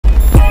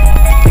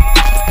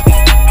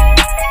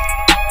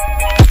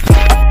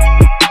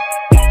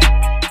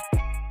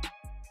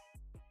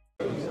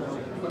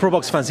Pro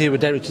Box Fans here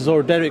with Derek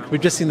Chisora. Derek, we've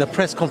just seen the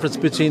press conference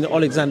between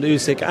Oleksandr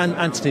Usyk and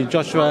Anthony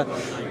Joshua.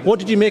 What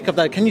did you make of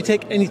that? Can you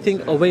take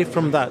anything away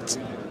from that?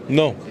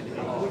 No.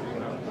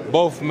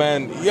 Both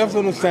men, you have to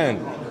understand,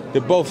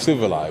 they're both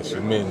civilized. I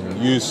mean,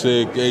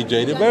 Usyk,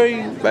 AJ, they're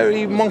very,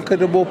 very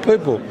marketable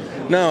people.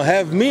 Now,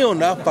 have me on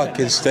that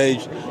fucking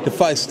stage, the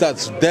fight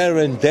starts there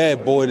and there,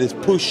 boy. There's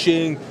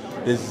pushing,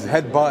 there's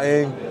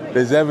headbutting,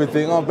 there's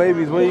everything. Oh,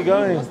 babies, where you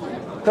going?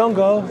 Don't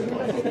go.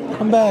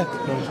 Come back.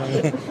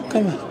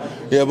 Come on.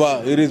 Yeah,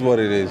 but it is what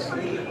it is.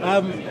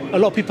 A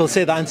lot of people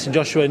say that Anthony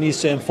Joshua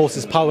needs to enforce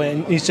his power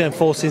and needs to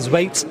enforce his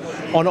weight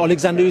on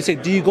Oleksandr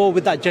Usyk. Do you go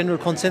with that general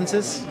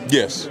consensus?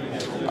 Yes.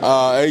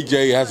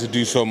 AJ has to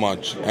do so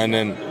much, and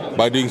then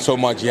by doing so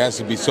much, he has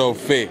to be so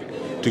fit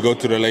to go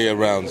to the later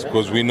rounds,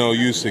 because we know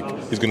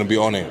Usyk is going to be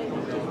on it.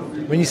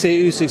 When you say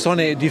Usyk's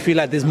on it, do you feel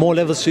like there's more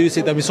levels to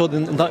Usyk than we saw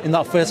in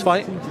that first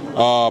fight?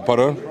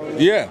 Pardon?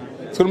 Yeah.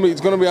 It's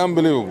gonna be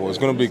unbelievable. It's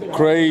gonna be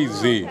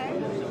crazy.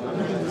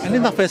 And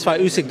in that first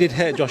fight, Usyk did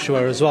hurt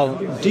Joshua as well.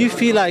 Do you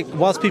feel like,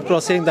 whilst people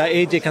are saying that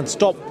AJ can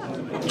stop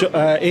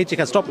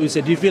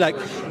Usyk, do you feel like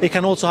it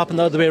can also happen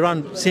the other way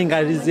around, seeing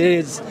as it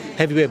is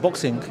heavyweight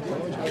boxing?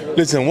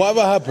 Listen,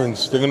 whatever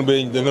happens, they're gonna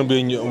be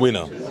a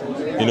winner.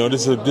 You know,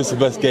 this is the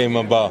best game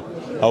about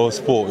our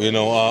sport. You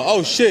know.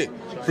 Oh shit,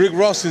 Rick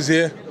Ross is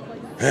here.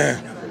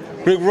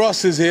 Rick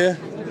Ross is here.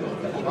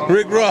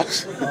 Rick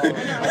Ross.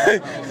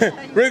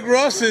 Rick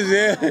Ross is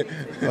here.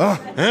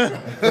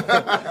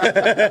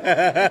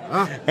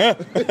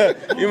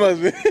 You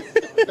must be.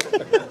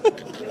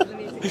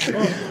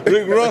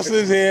 Rick Ross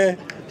is here.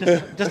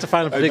 Just a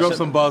final prediction. Drop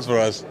some bars for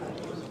us.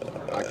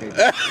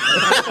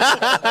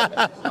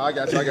 I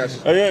got you.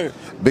 Okay.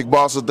 Big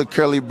boss with the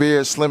curly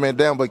beard, slimming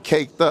down but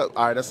caked up.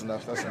 All right, that's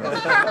enough.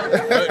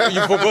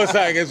 You forgot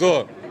something as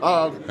well.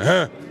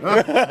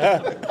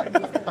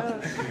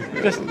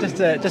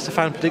 Just a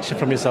final prediction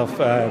from yourself,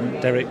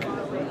 Derek.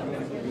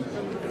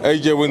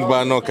 AJ wins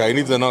by a knockout. He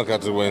needs a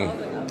knockout to win.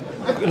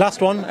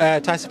 Last one,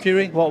 Tyson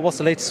Fury. What's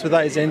the latest with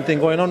that? Is there anything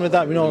going on with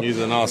that? We know. He's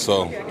an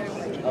arsehole.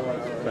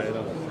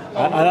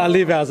 I'll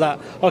leave it as that.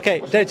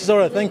 Okay, Derek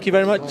Chisora, thank you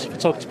very much for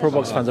talking to Pro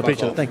Box fans. I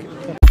appreciate it. Thank you.